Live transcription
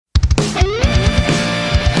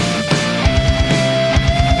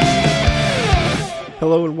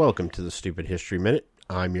Hello and welcome to the Stupid History Minute.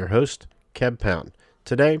 I'm your host, Keb Pound.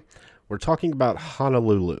 Today, we're talking about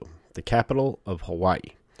Honolulu, the capital of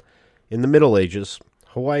Hawaii. In the Middle Ages,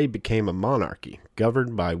 Hawaii became a monarchy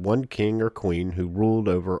governed by one king or queen who ruled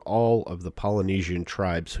over all of the Polynesian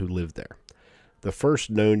tribes who lived there. The first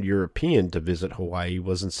known European to visit Hawaii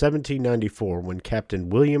was in 1794 when Captain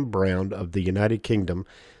William Brown of the United Kingdom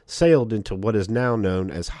sailed into what is now known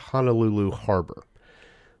as Honolulu Harbor.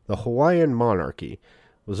 The Hawaiian monarchy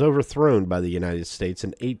was overthrown by the United States in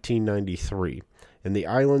 1893, and the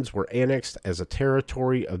islands were annexed as a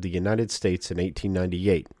territory of the United States in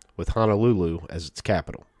 1898, with Honolulu as its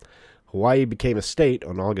capital. Hawaii became a state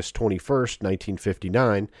on August 21st,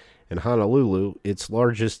 1959, and Honolulu, its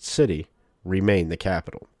largest city, remained the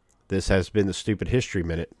capital. This has been the Stupid History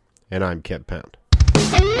Minute, and I'm Keb Pound.